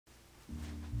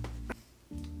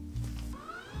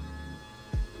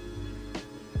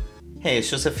Hey,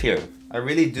 it's Joseph here. I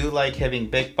really do like having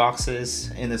big boxes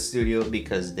in the studio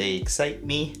because they excite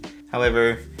me.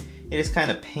 However, it is kind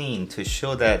of pain to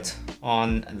show that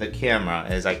on the camera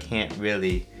as I can't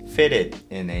really fit it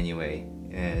in any way.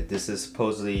 This is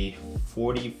supposedly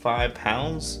 45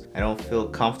 pounds. I don't feel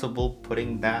comfortable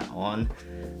putting that on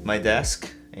my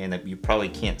desk, and you probably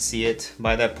can't see it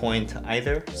by that point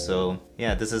either. So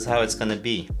yeah, this is how it's gonna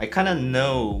be. I kind of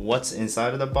know what's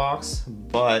inside of the box,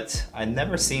 but I've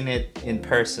never seen it in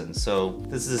person. So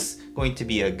this is going to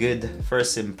be a good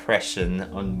first impression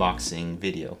unboxing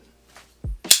video.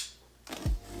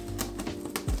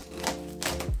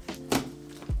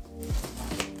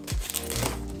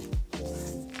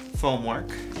 Foam work.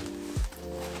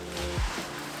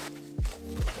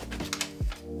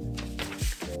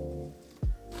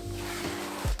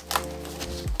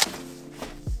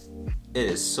 It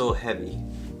is so heavy.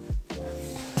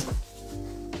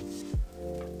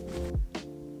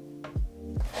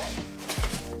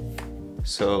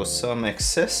 So some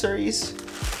accessories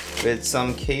with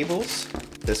some cables.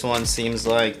 This one seems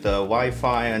like the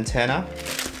Wi-Fi antenna.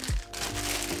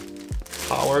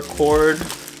 Power cord.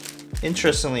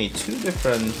 Interestingly, two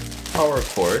different power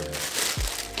cord.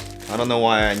 I don't know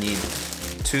why I need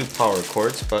two power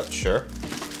cords, but sure.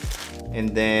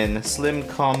 And then slim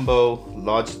combo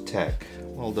Logitech.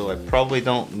 Although I probably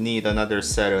don't need another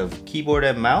set of keyboard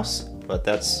and mouse, but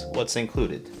that's what's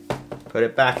included. Put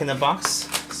it back in the box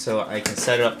so I can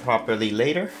set it up properly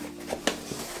later.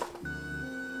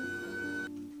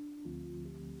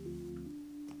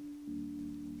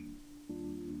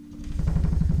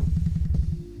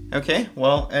 Okay,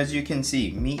 well, as you can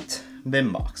see, meet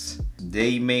BIMBOX.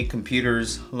 They make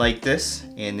computers like this,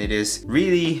 and it is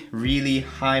really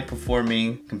high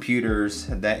performing computers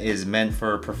that is meant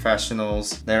for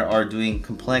professionals that are doing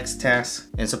complex tasks,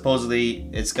 and supposedly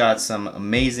it's got some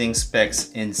amazing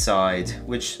specs inside,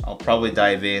 which I'll probably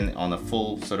dive in on a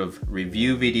full sort of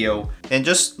review video. And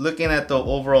just looking at the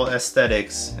overall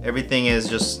aesthetics, everything is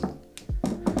just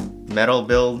metal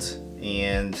build,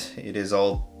 and it is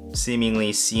all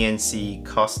seemingly CNC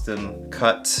custom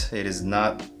cut. It is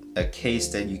not a case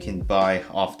that you can buy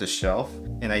off the shelf.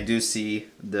 And I do see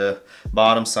the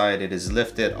bottom side, it is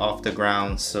lifted off the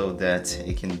ground so that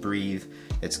it can breathe.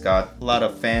 It's got a lot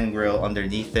of fan grill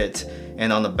underneath it,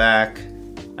 and on the back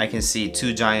I can see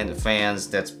two giant fans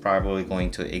that's probably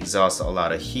going to exhaust a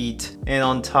lot of heat. And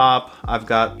on top I've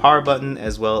got power button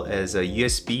as well as a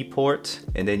USB port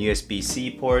and then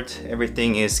USB-C port.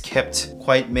 Everything is kept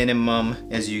quite minimum.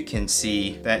 As you can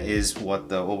see, that is what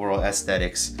the overall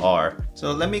aesthetics are.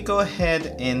 So let me go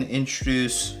ahead and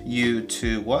introduce you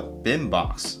to what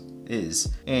BIMBOX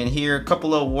is. And here a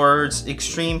couple of words: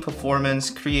 extreme performance,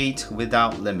 create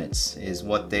without limits is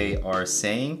what they are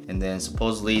saying. And then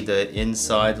supposedly the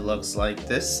inside looks like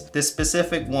this. This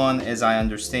specific one, as I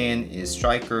understand, is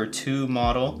Stryker 2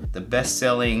 model, the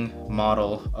best-selling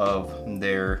model of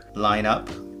their lineup.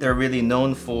 They're really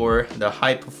known for the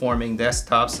high-performing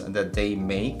desktops that they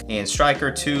make. And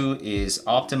Stryker 2 is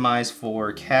optimized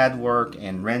for CAD work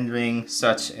and rendering,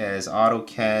 such as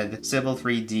AutoCAD, Civil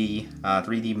 3D,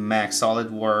 3D Max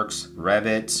SolidWorks,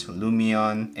 Revit,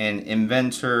 Lumion, and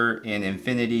Inventor, and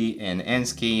Infinity, and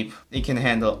Enscape. It can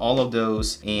handle all of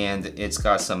those, and it's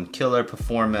got some killer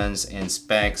performance and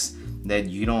specs that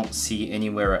you don't see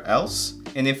anywhere else.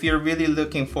 And if you're really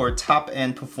looking for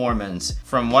top-end performance,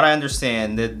 from what I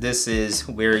understand, that this is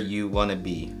where you want to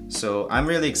be. So I'm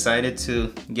really excited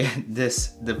to get this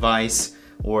device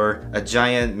or a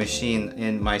giant machine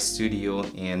in my studio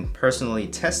and personally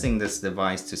testing this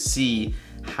device to see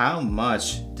how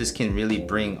much this can really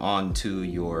bring on to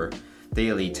your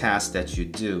daily tasks that you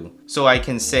do. So I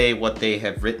can say what they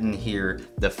have written here: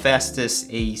 the fastest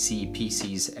AEC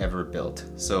PCs ever built.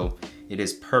 So it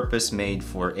is purpose made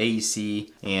for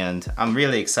AEC, and I'm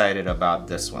really excited about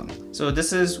this one. So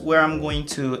this is where I'm going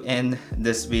to end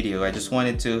this video. I just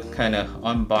wanted to kind of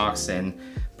unbox and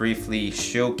briefly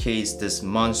showcase this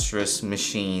monstrous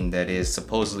machine that is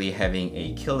supposedly having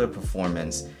a killer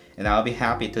performance, and I'll be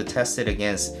happy to test it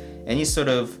against any sort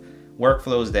of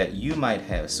workflows that you might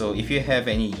have. So if you have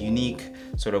any unique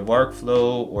sort of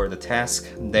workflow or the task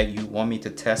that you want me to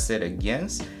test it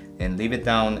against, and leave it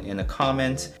down in a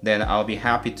comment, then I'll be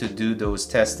happy to do those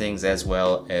testings as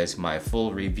well as my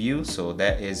full review. So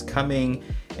that is coming,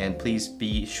 and please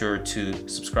be sure to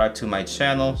subscribe to my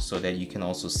channel so that you can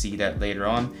also see that later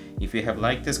on. If you have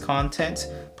liked this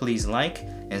content, please like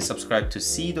and subscribe to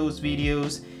see those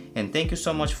videos. And thank you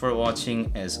so much for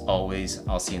watching. As always,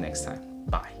 I'll see you next time.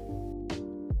 Bye.